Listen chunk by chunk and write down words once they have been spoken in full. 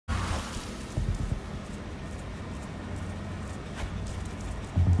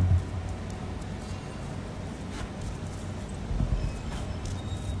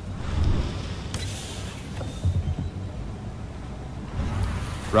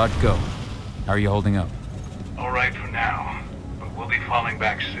Rod, go. How are you holding up? All right for now, but we'll be falling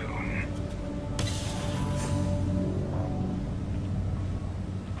back soon.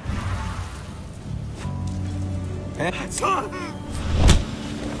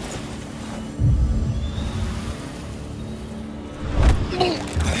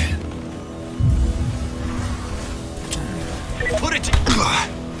 Put it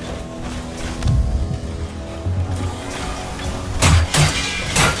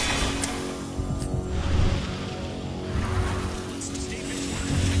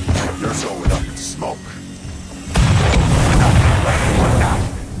You're showing up in smoke.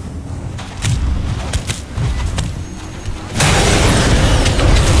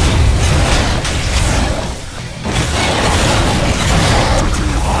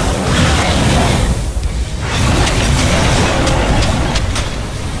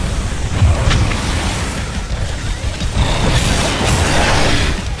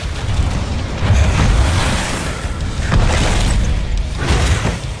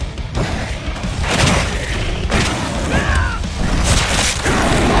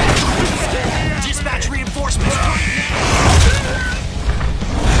 dispatch reinforcements.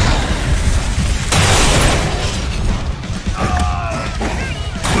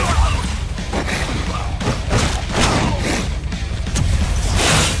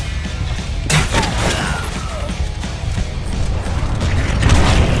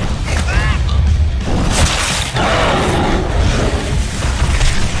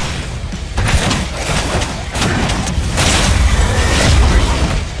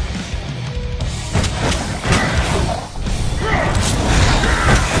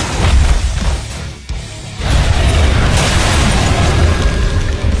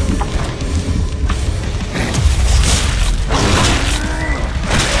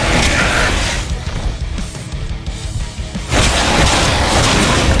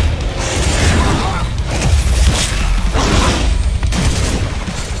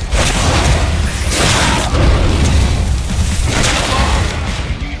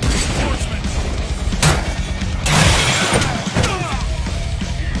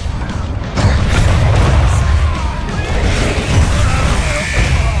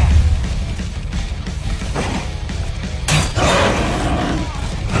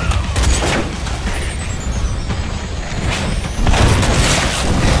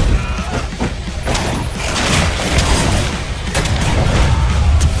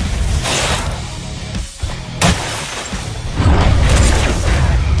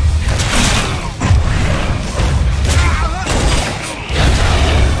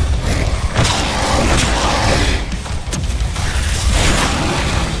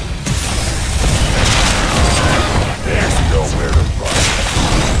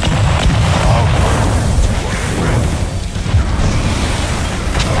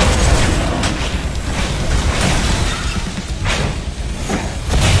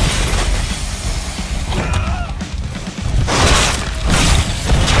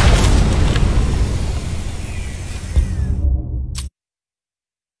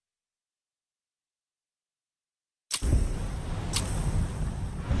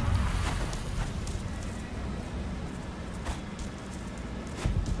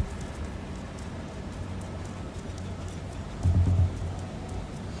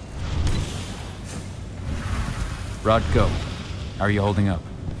 Rod, go. How are you holding up?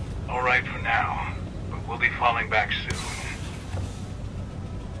 All right for now, but we'll be falling back soon.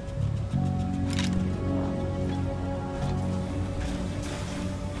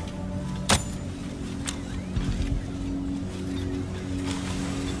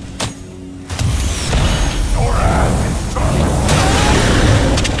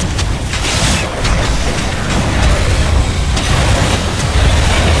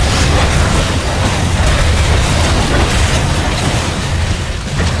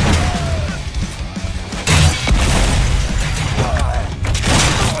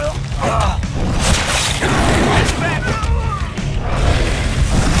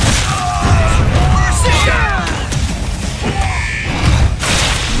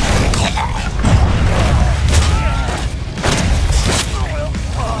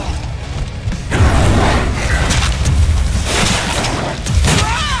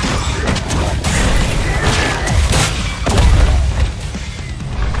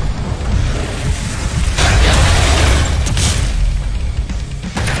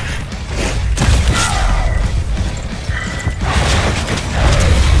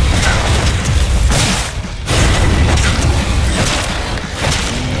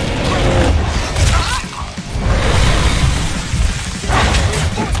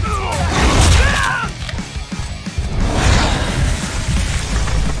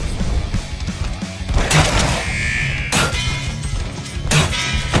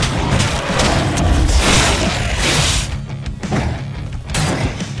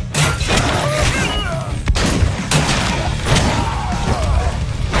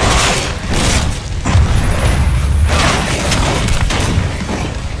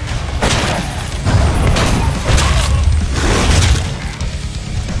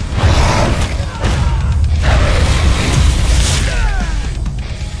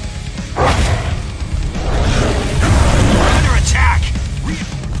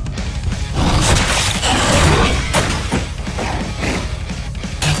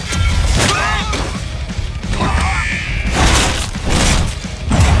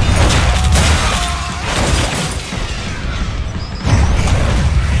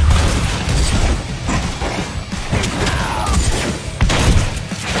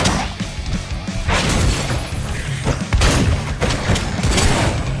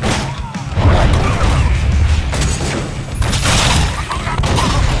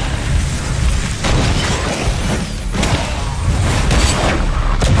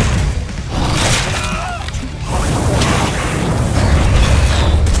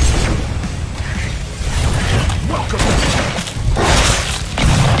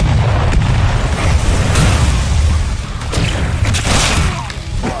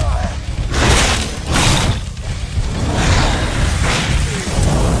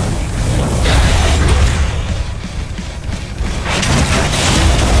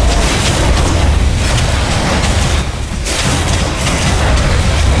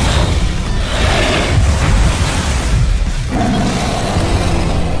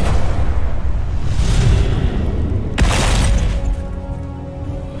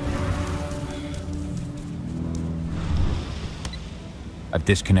 I've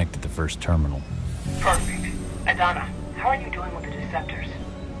disconnected the first terminal. Perfect. Adana, how are you doing with the Deceptors?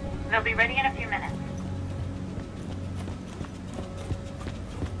 They'll be ready in a few minutes.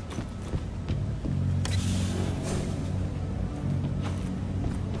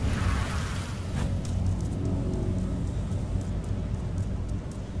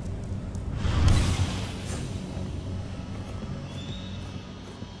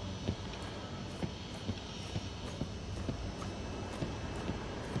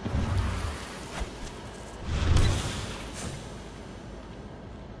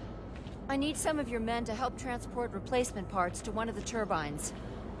 I need some of your men to help transport replacement parts to one of the turbines.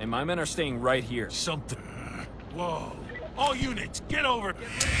 And my men are staying right here. Something. Whoa. All units, get over.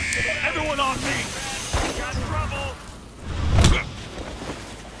 Everyone on me. Got trouble.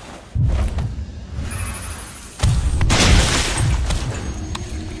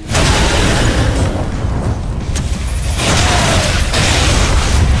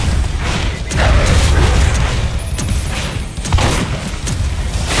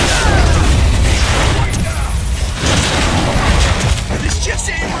 This just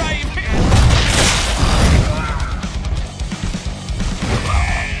ain't right, man.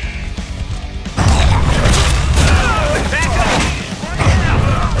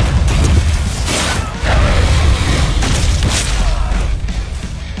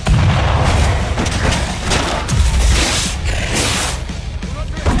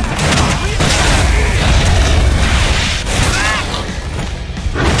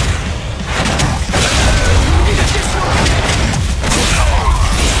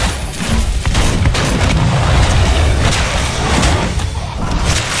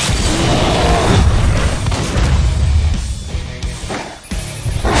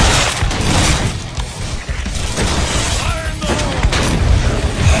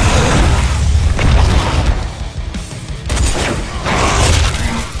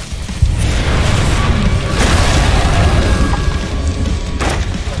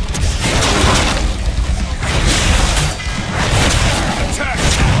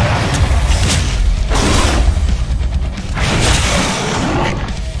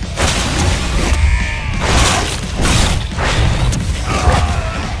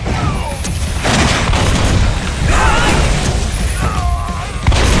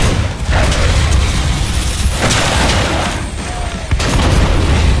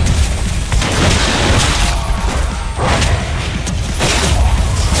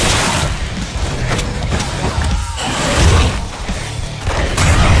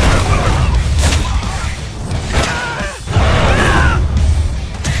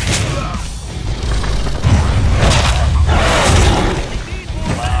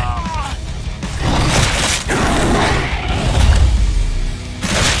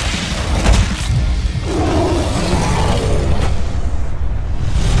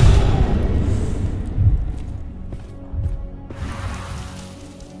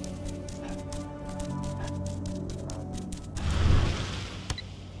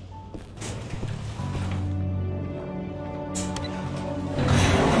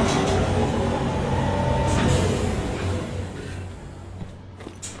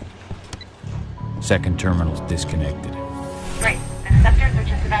 Second terminal's disconnected. Great. The Deceptors are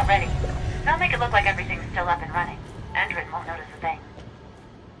just about ready. They'll make it look like everything's still up and running. Endrin won't notice a thing.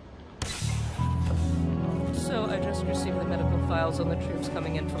 So I just received the medical files on the troops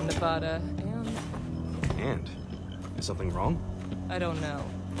coming in from Nevada, And? Is something wrong? I don't know.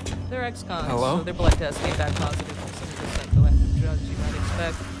 They're ex-cons, Hello? so their blood tests came back positive for some of the psychoactive drugs you might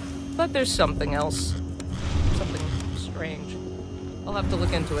expect. But there's something else. Something strange. I'll have to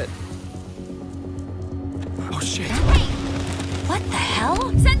look into it. Oh shit. What the hell?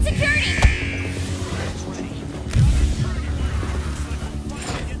 Send security!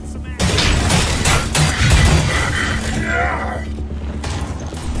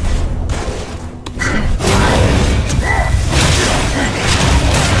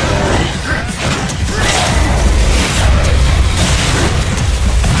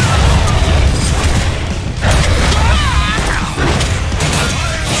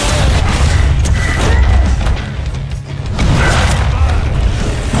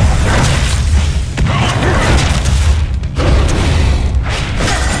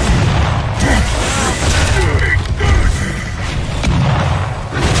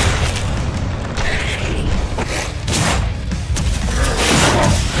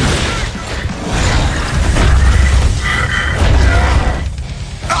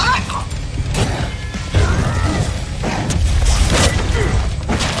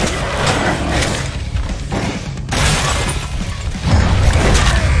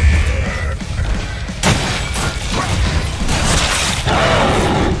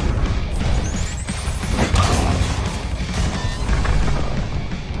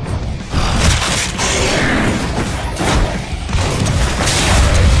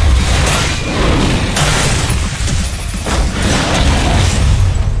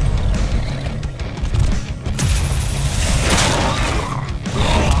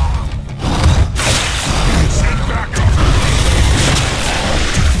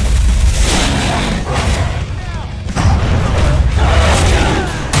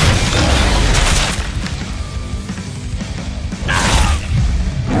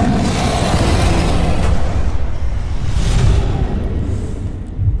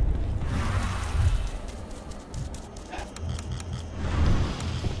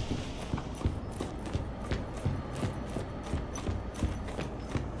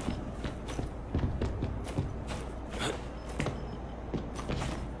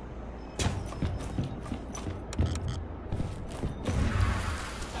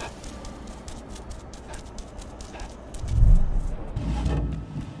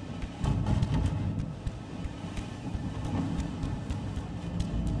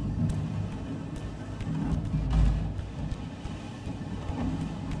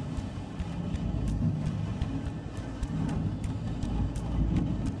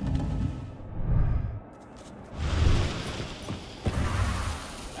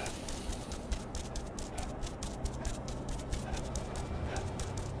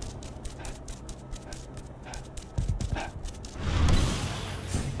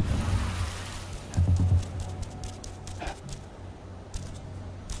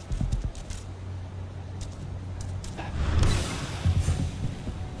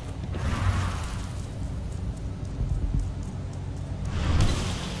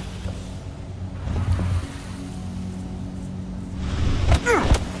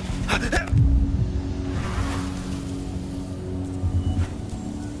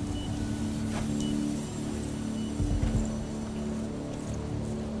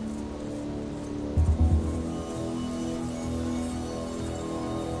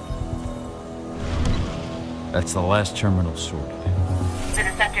 That's the last terminal sorted. The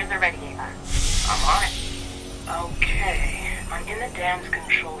Deceptors are ready, Ava. I'm on it. Okay, I'm in the dam's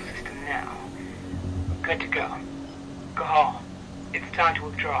control system now. Good to go. Gahal, it's time to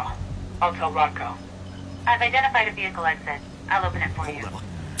withdraw. I'll tell Rodko. I've identified a vehicle exit. I'll open it for you.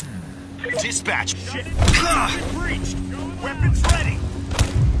 Dispatch! Shit! Breached! Weapons ready!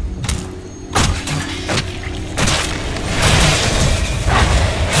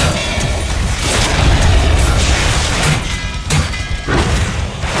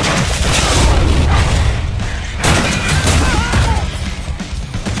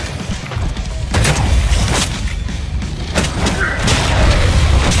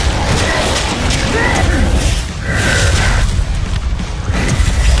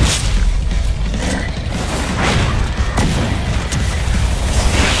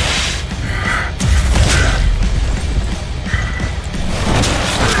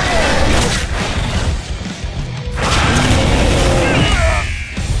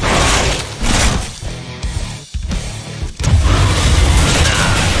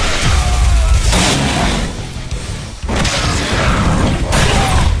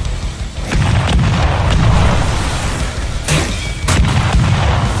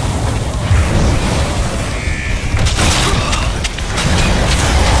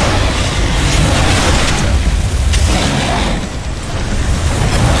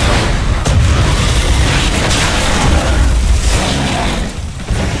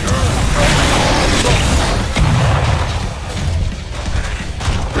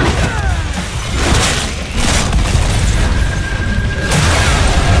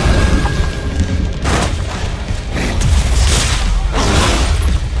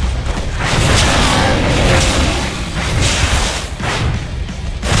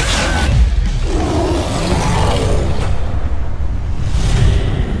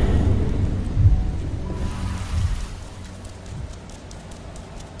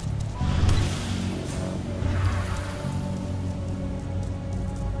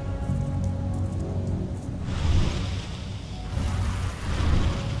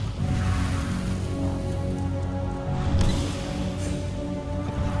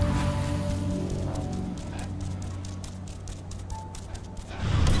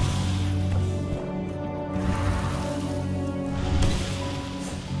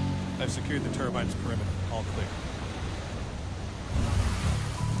 I've secured the turbine's perimeter. All clear.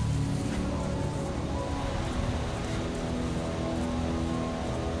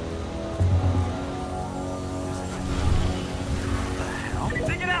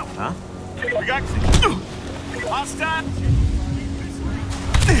 Take it out! Huh? We got... Hostile!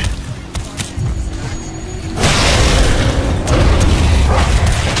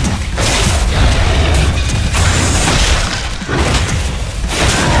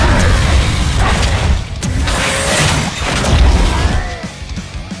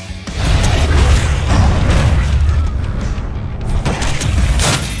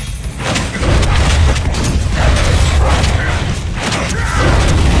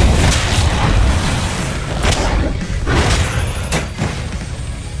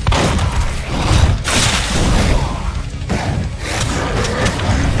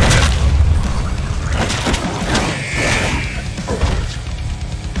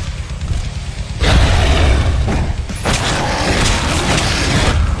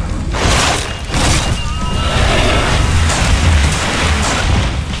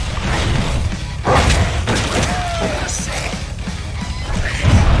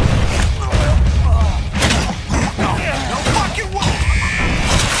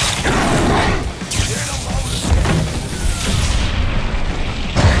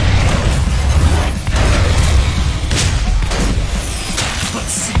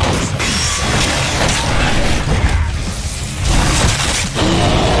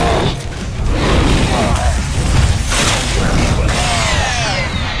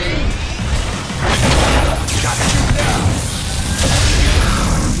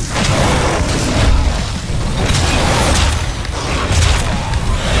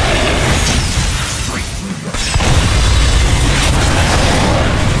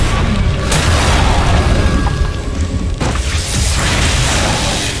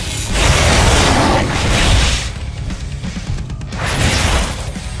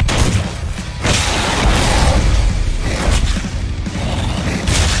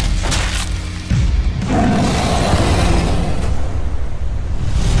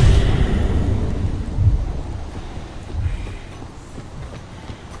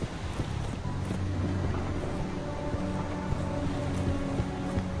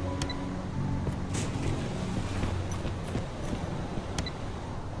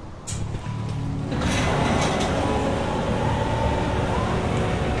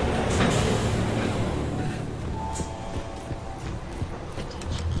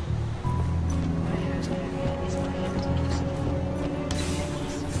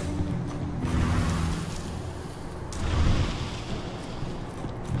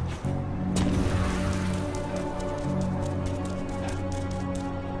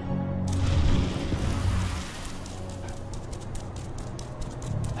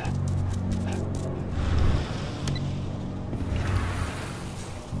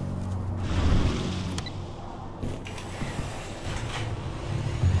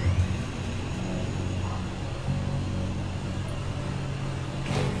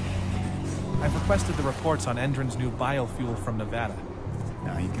 requested the reports on Endron's new biofuel from Nevada.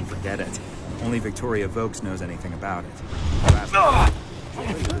 No, you can forget it. Only Victoria Vokes knows anything about it. She'll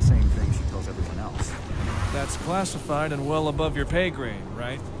tell you the same thing she tells everyone else. That's classified and well above your pay grade,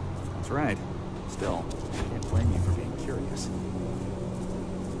 right? That's right. Still, I can't blame you for being curious.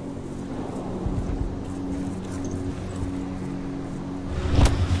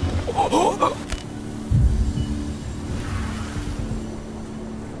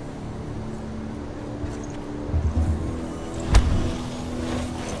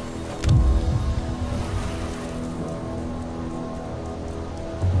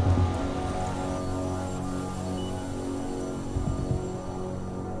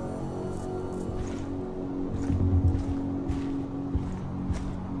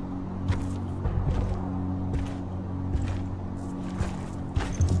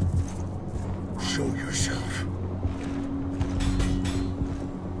 Show yourself.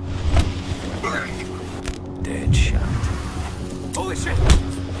 Dead shot. Holy shit!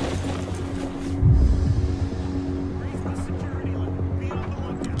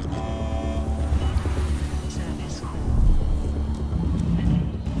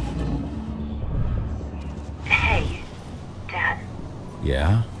 Hey, Dad.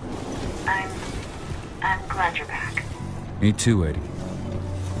 Yeah? I'm glad you're back. Me too, Eddie.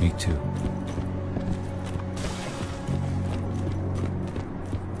 Me too.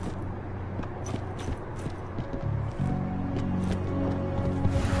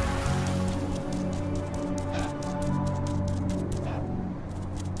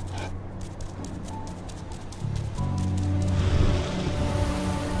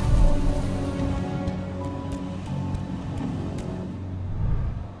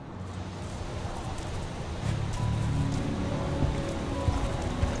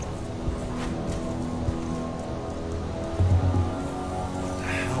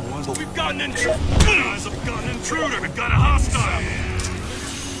 We've got an intruder! Guys, I've got an intruder! We've got a hostile!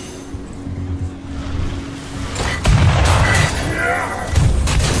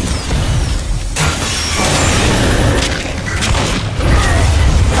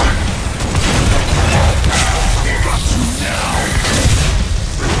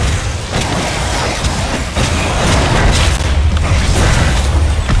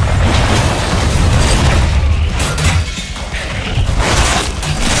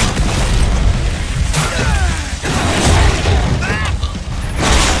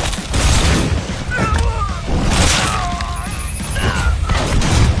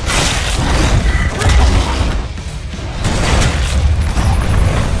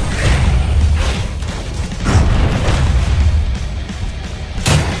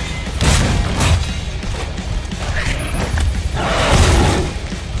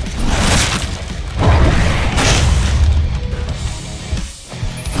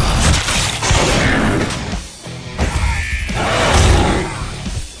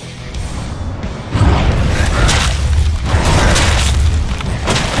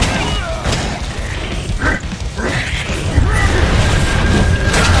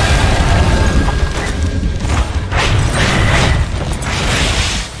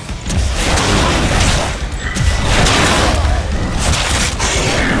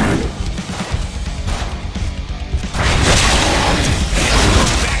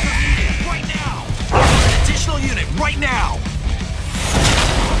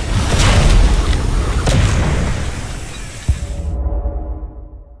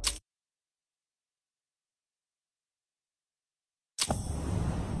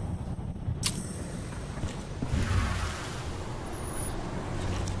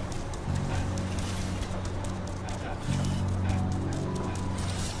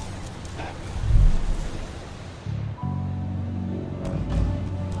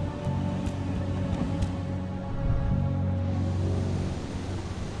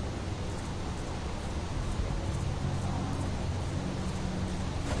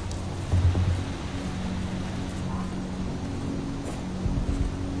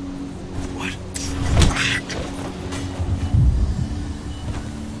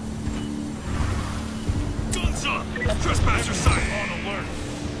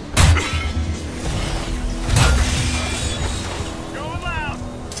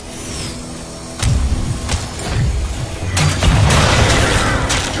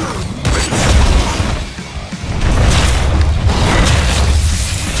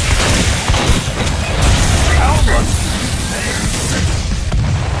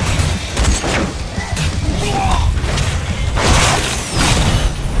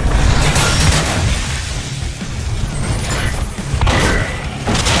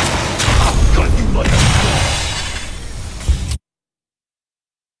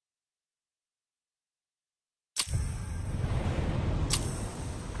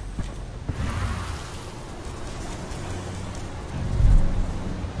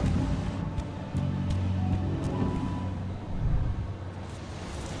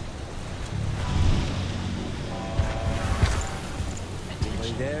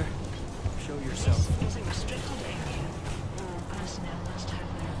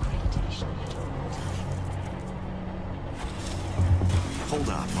 Hold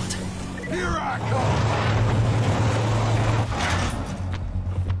up, what? Here I come!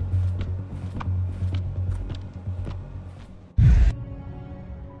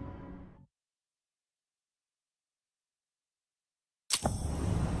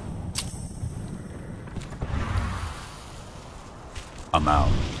 I'm out.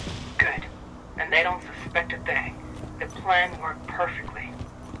 Good. And they don't suspect a thing. The plan worked perfectly.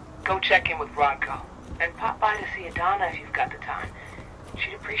 Go check in with Rodko. And pop by to see Adana if you've got the time.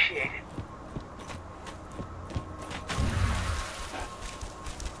 She'd appreciate it.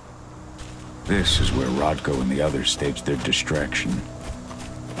 This is where Rodko and the others staged their distraction.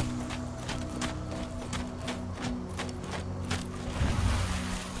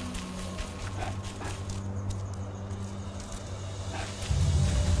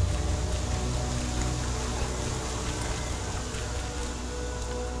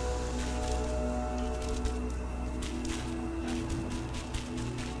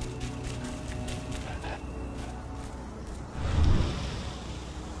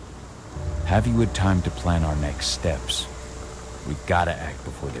 Have you had time to plan our next steps? We gotta act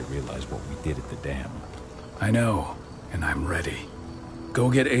before they realize what we did at the dam. I know, and I'm ready.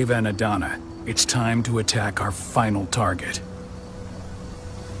 Go get Ava and Adana. It's time to attack our final target.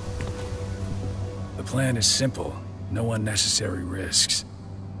 The plan is simple. No unnecessary risks.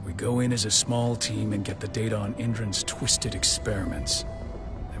 We go in as a small team and get the data on Indran's twisted experiments.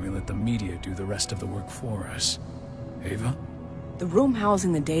 Then we let the media do the rest of the work for us. Ava? The room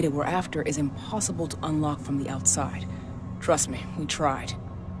housing the data we're after is impossible to unlock from the outside. Trust me, we tried.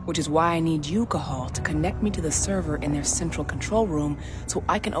 Which is why I need you, Cahal, to connect me to the server in their central control room so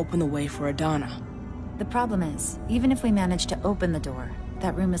I can open the way for Adana. The problem is, even if we manage to open the door,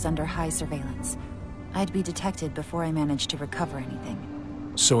 that room is under high surveillance. I'd be detected before I manage to recover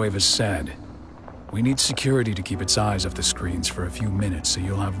anything. So Ava said. We need security to keep its eyes off the screens for a few minutes so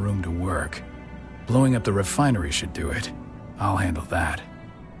you'll have room to work. Blowing up the refinery should do it. I'll handle that.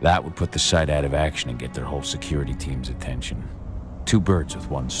 That would put the site out of action and get their whole security team's attention. 2 birds with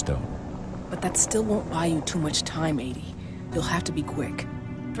 1 stone. But that still won't buy you too much time, 80. You'll have to be quick.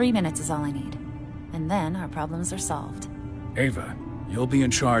 3 minutes is all I need. And then our problems are solved. Ava, you'll be in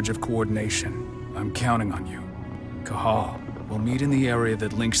charge of coordination. I'm counting on you. Cahal, we'll meet in the area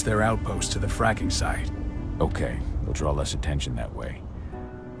that links their outpost to the fracking site. Okay, we'll draw less attention that way.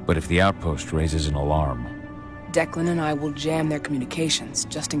 But if the outpost raises an alarm... Declan and I will jam their communications,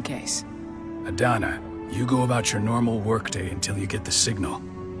 just in case. Adana, you go about your normal workday until you get the signal.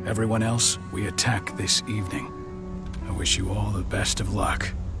 Everyone else, we attack this evening. I wish you all the best of luck.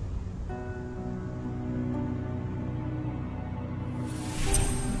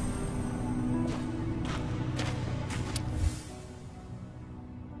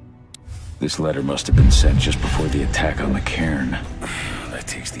 This letter must have been sent just before the attack on the cairn. That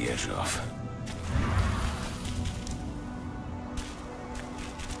takes the edge off.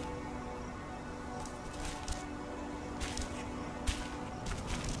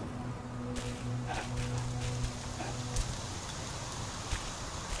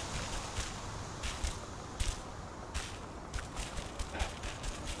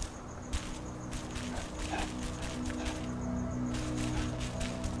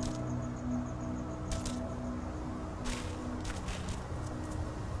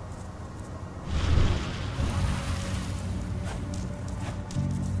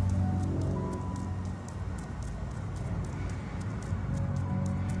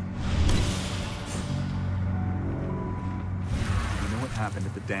 Happened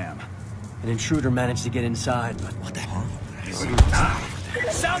at the dam. An intruder managed to get inside, but what the hell?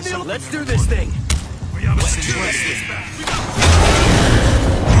 Sound the... Let's do this thing! We have a situation.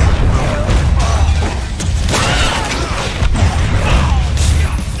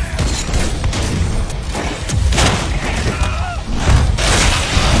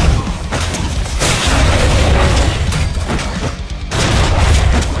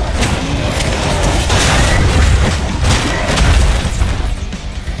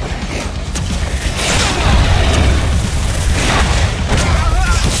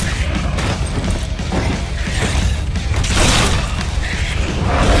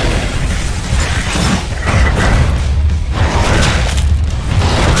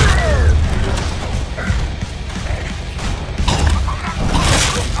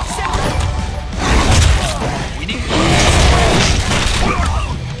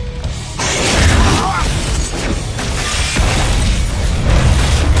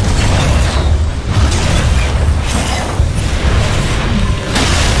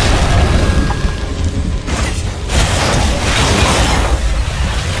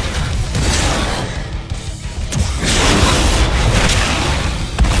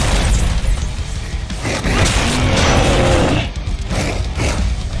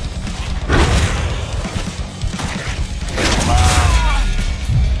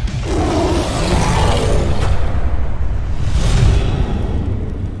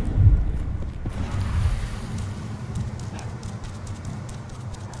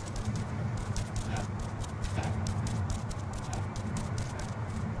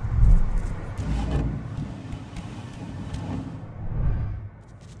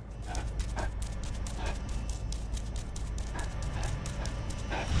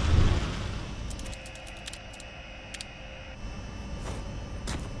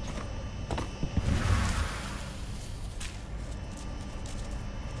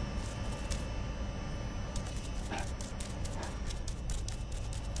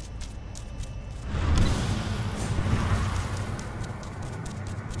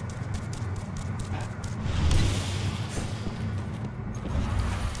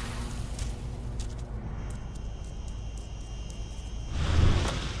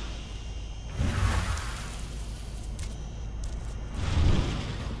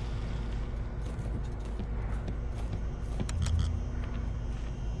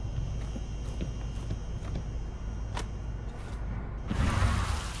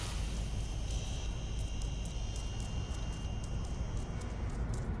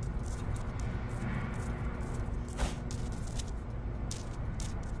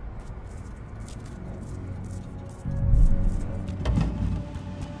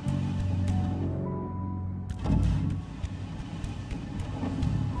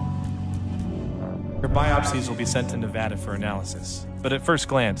 Your biopsies will be sent to Nevada for analysis, but at first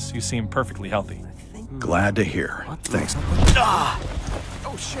glance, you seem perfectly healthy. Glad to hear. Thanks.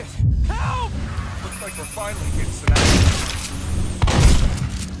 Oh shit! Help! Looks like we're finally getting some action.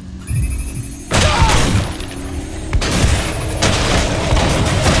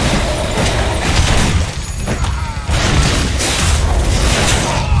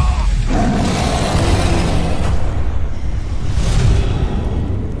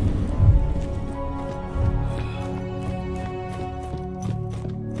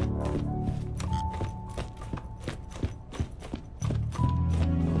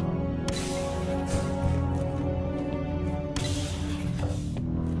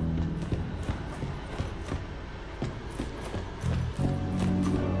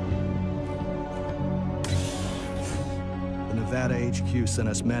 Nevada HQ sent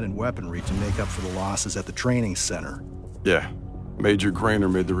us men and weaponry to make up for the losses at the training center. Yeah. Major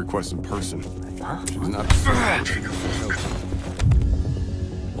Grainer made the request in person. She was not...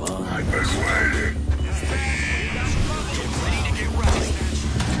 I'm persuaded.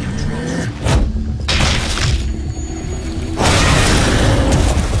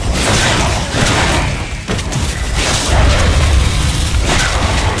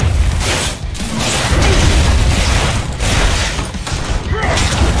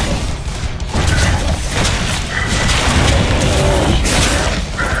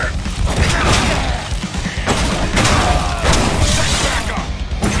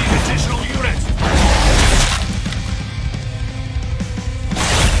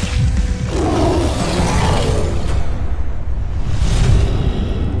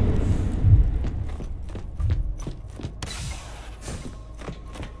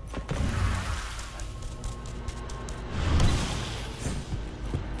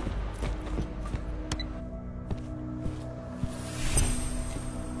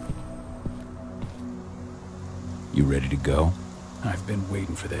 You ready to go? I've been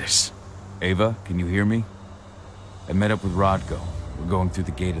waiting for this. Ava, can you hear me? I met up with Rodko. We're going through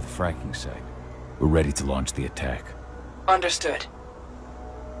the gate of the fracking site. We're ready to launch the attack. Understood.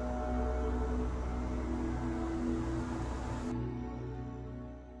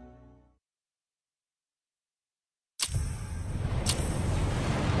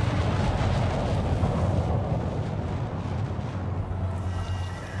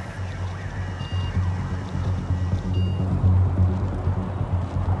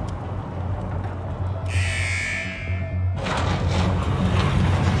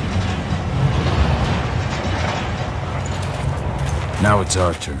 Now it's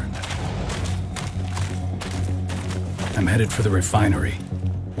our turn. I'm headed for the refinery.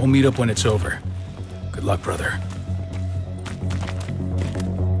 We'll meet up when it's over. Good luck, brother.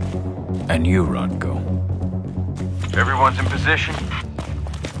 And you, Rodko. Everyone's in position?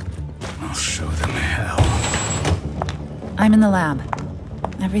 I'll show them hell. I'm in the lab.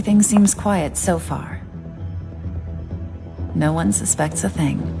 Everything seems quiet so far. No one suspects a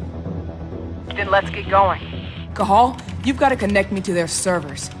thing. Then let's get going. Cahal, you've got to connect me to their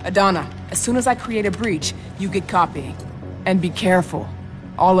servers. Adana, as soon as I create a breach, you get copying. And be careful.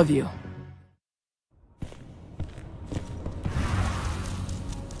 All of you.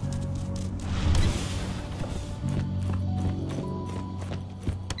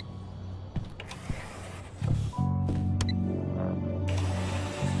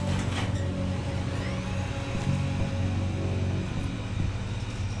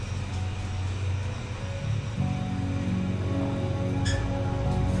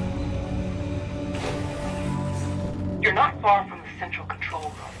 You're not far from the central control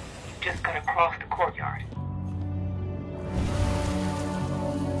room. You've just got to cross the courtyard.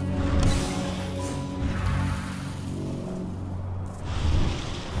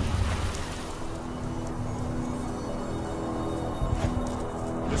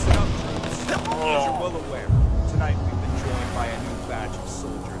 Listen up, troops. As you're well aware, tonight we've been joined by a new batch of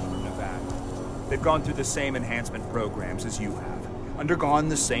soldiers from Nevada. They've gone through the same enhancement programs as you have, undergone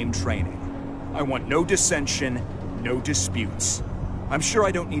the same training. I want no dissension, no disputes. I'm sure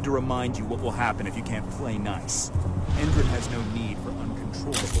I don't need to remind you what will happen if you can't play nice. Endron has no need for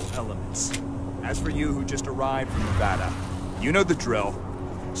uncontrollable elements. As for you who just arrived from Nevada, you know the drill.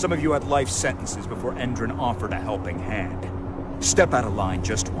 Some of you had life sentences before Endron offered a helping hand. Step out of line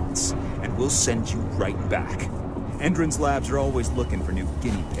just once, and we'll send you right back. Endron's labs are always looking for new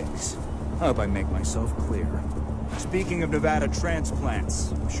guinea pigs. I hope I make myself clear. Speaking of Nevada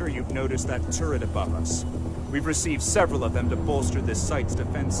transplants, I'm sure you've noticed that turret above us. We've received several of them to bolster this site's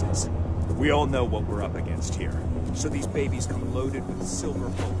defenses. We all know what we're up against here, so these babies come loaded with silver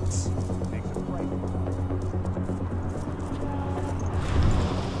bullets. Makes it bright.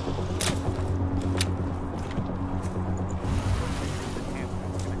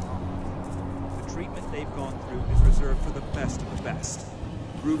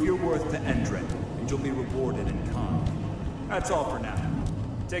 Prove your worth to Endrin, and you'll be rewarded in kind. That's all for now.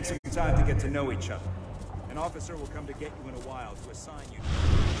 Take some time to get to know each other. An officer will come to get you in a while to assign you to...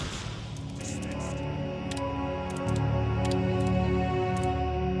 Dismissed.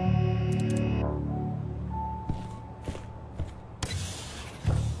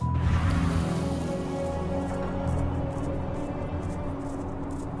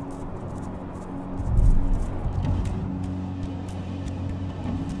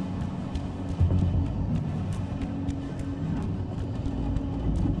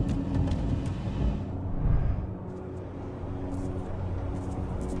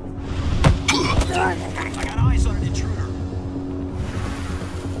 I got eyes on an intruder.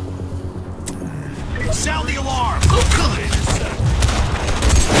 Sound the alarm!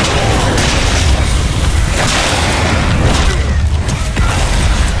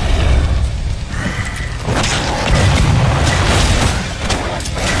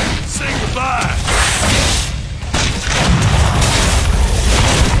 Say goodbye!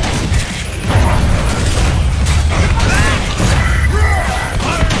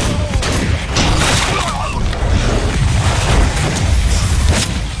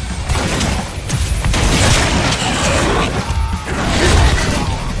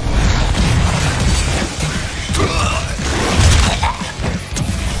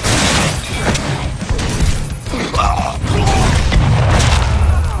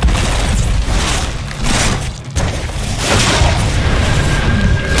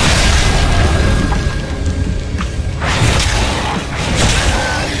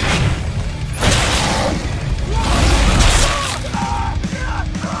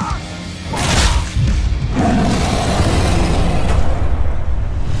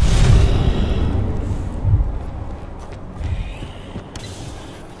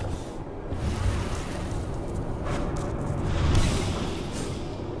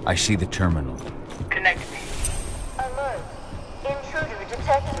 I see the terminal. Connect me. Alert. Intruder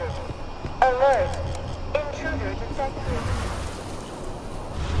detected. Alert. Intruder detected.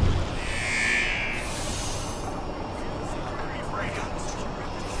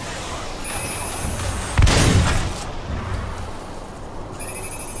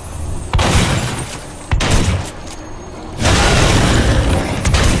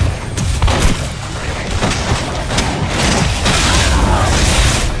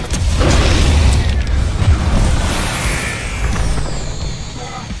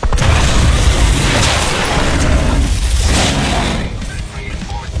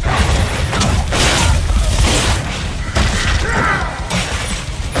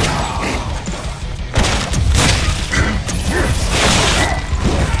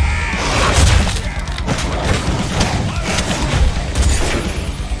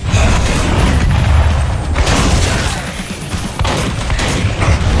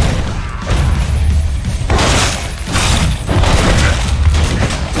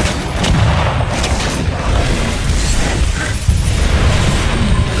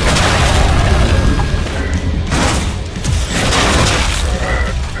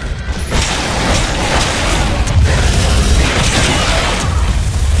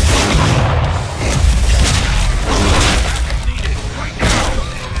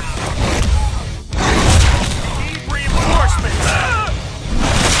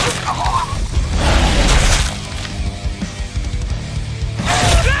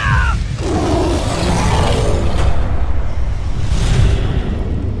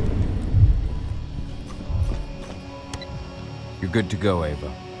 You're good to go,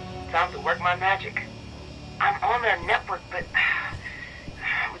 Ava. Time to work my magic. I'm on their network, but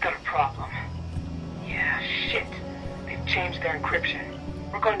we got a problem. Yeah, shit. They've changed their encryption.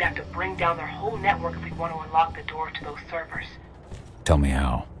 We're going to have to bring down their whole network if we want to unlock the door to those servers. Tell me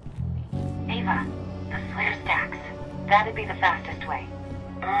how. Ava, the flare stacks. That'd be the fastest way.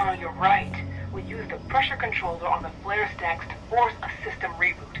 Oh, you're right. We'll use the pressure controller on the flare stacks to force a system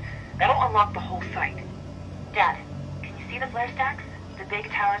reboot. That'll unlock the whole site. Dad, can you see the flare stacks? The big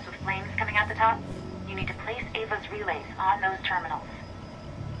towers with flames coming out the top? You need to place Ava's relays on those terminals.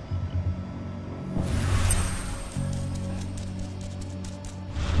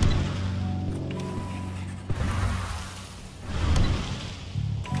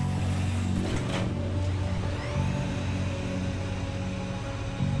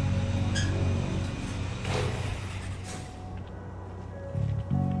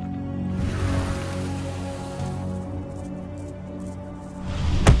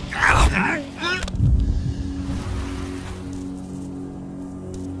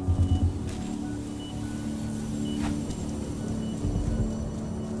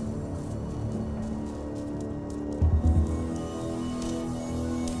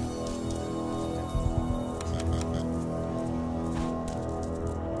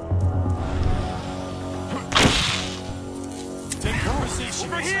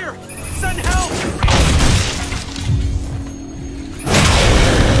 Over here! Send help!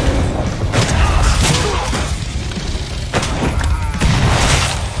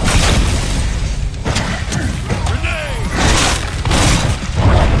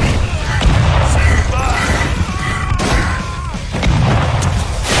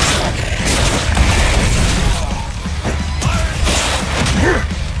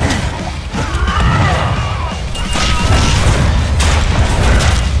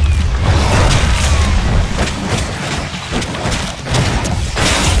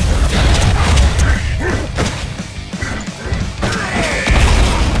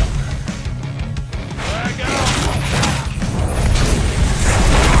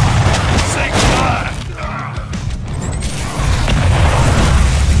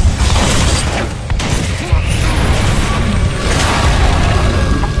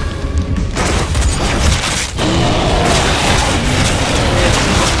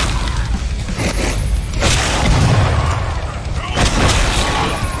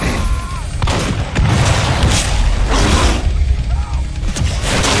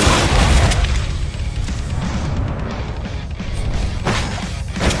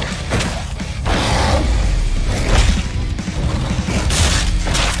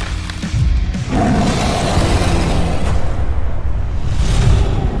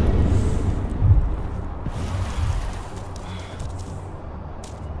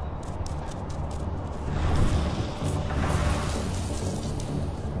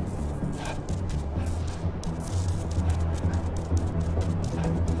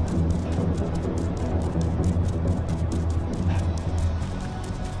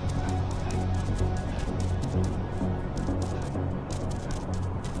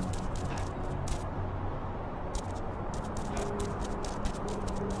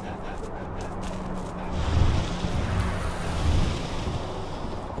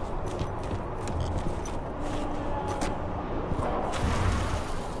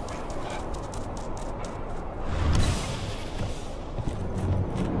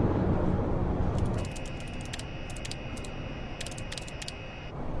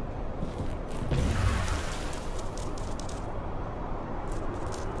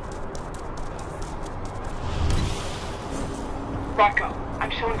 Rocco,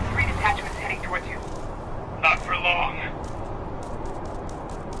 I'm showing 3 detachments heading towards you. Not for long.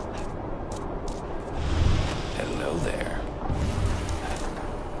 Hello there.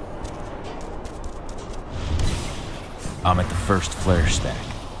 I'm at the first flare stack.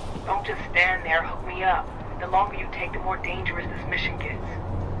 Don't just stand there, hook me up. The longer you take, the more dangerous this mission gets.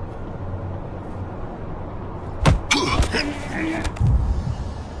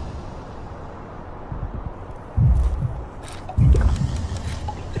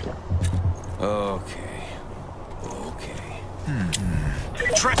 Okay.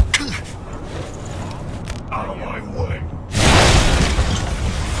 Out of my way.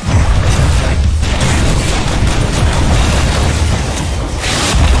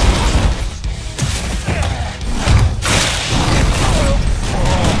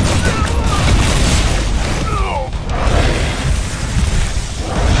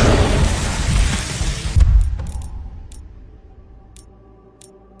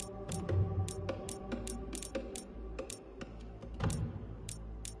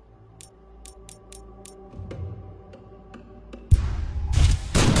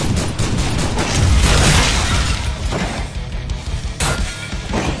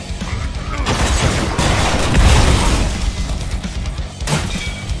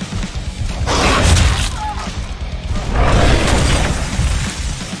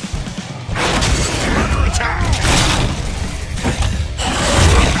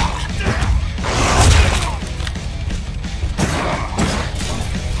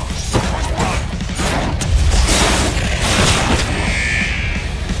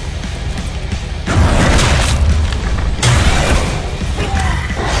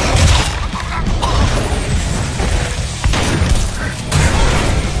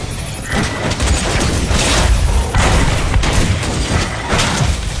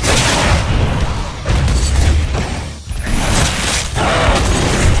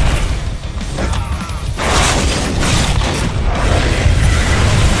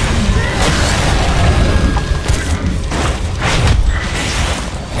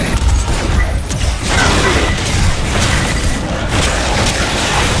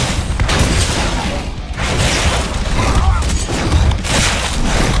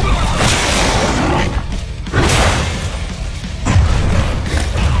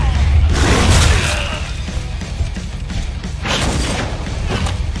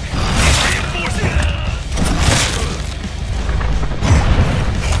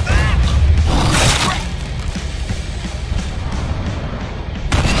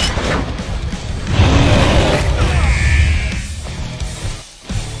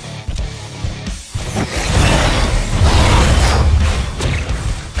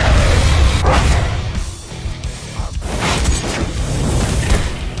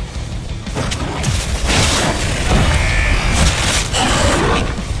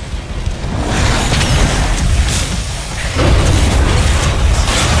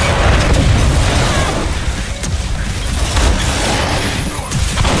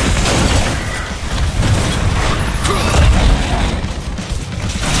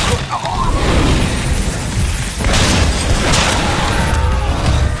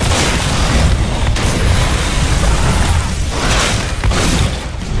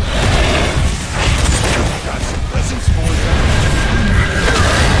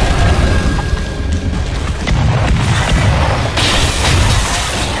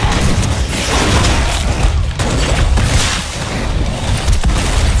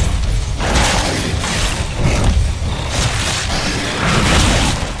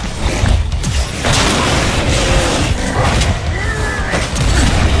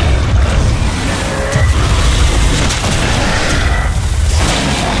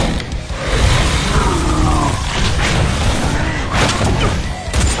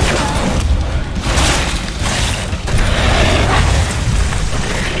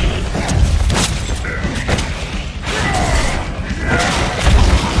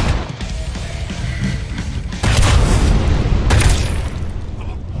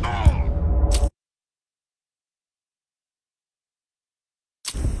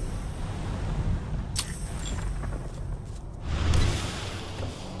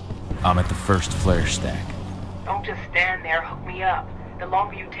 I'm at the first flare stack. Don't just stand there, hook me up. The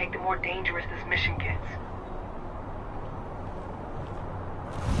longer you take, the more dangerous this mission gets.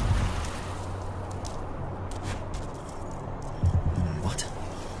 What?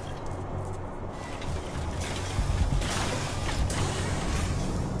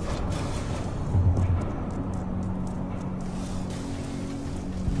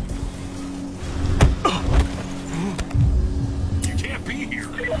 You can't be here.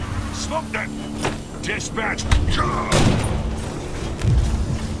 Smoke that. Dispatch.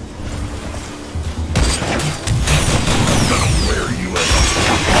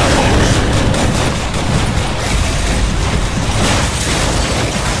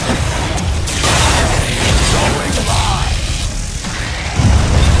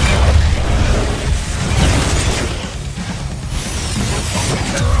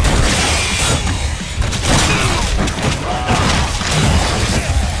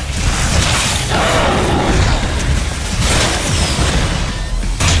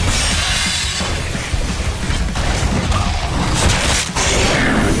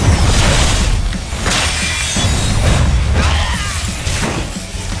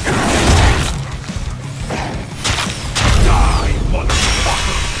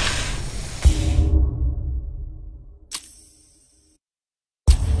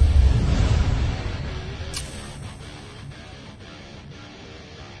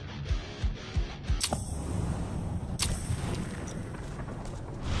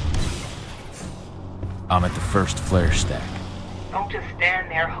 I'm at the first flare stack. Don't just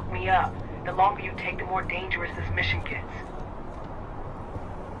stand there, hook me up. The longer you take, the more dangerous this mission gets.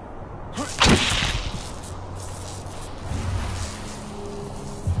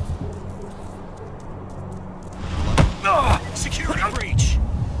 Security breach!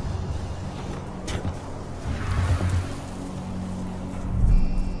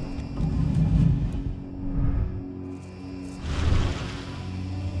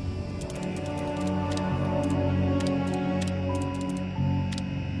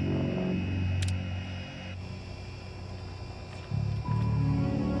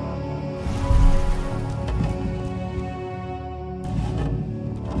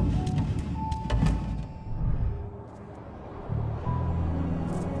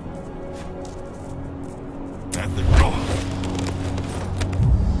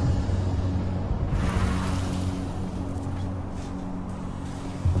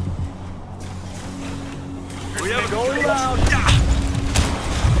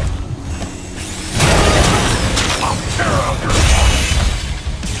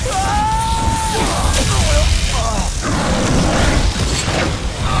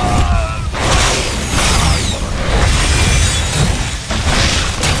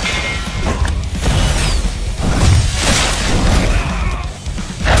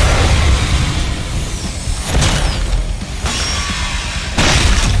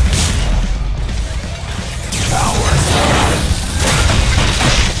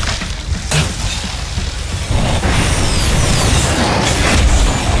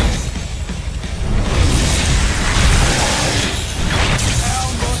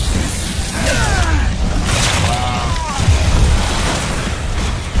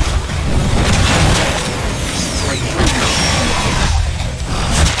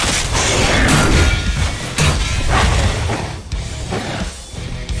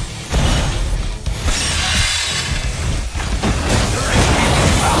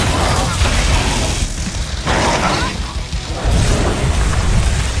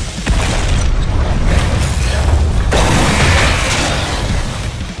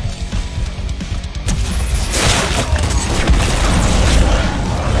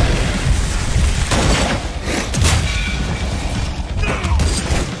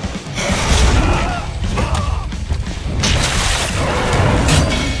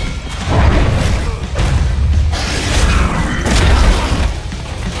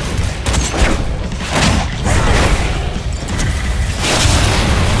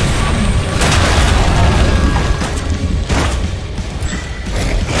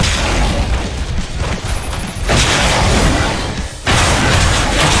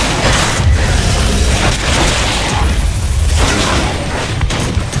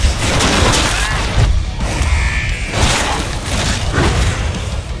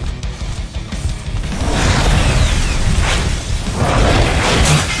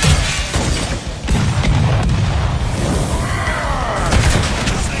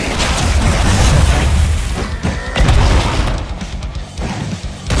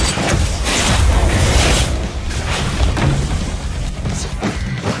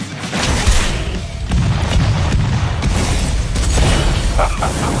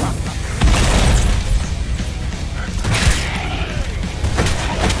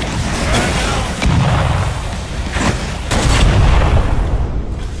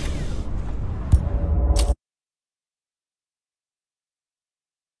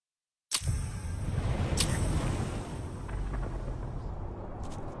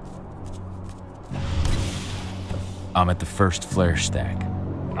 I'm at the first flare stack.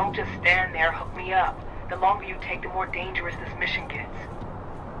 Don't just stand there, hook me up. The longer you take, the more dangerous this mission gets.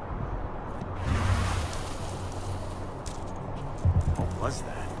 What was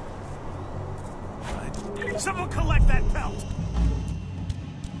that? Someone collect that belt!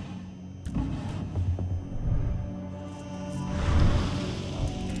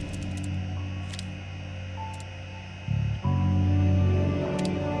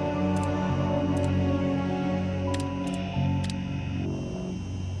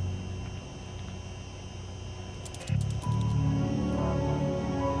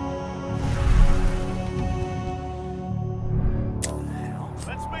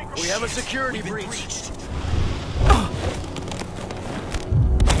 We have a security breach.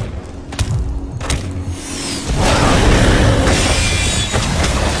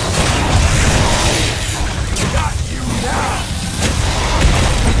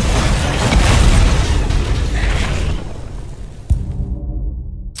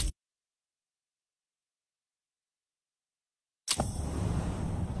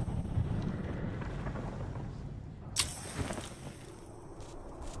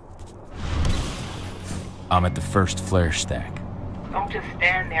 I'm at the first flare stack. Don't just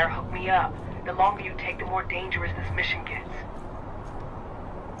stand there, hook me up. The longer you take, the more dangerous this mission gets.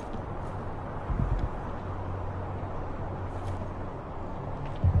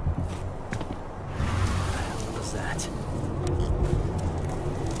 What was that?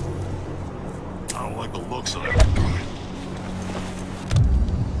 I don't like the looks of it.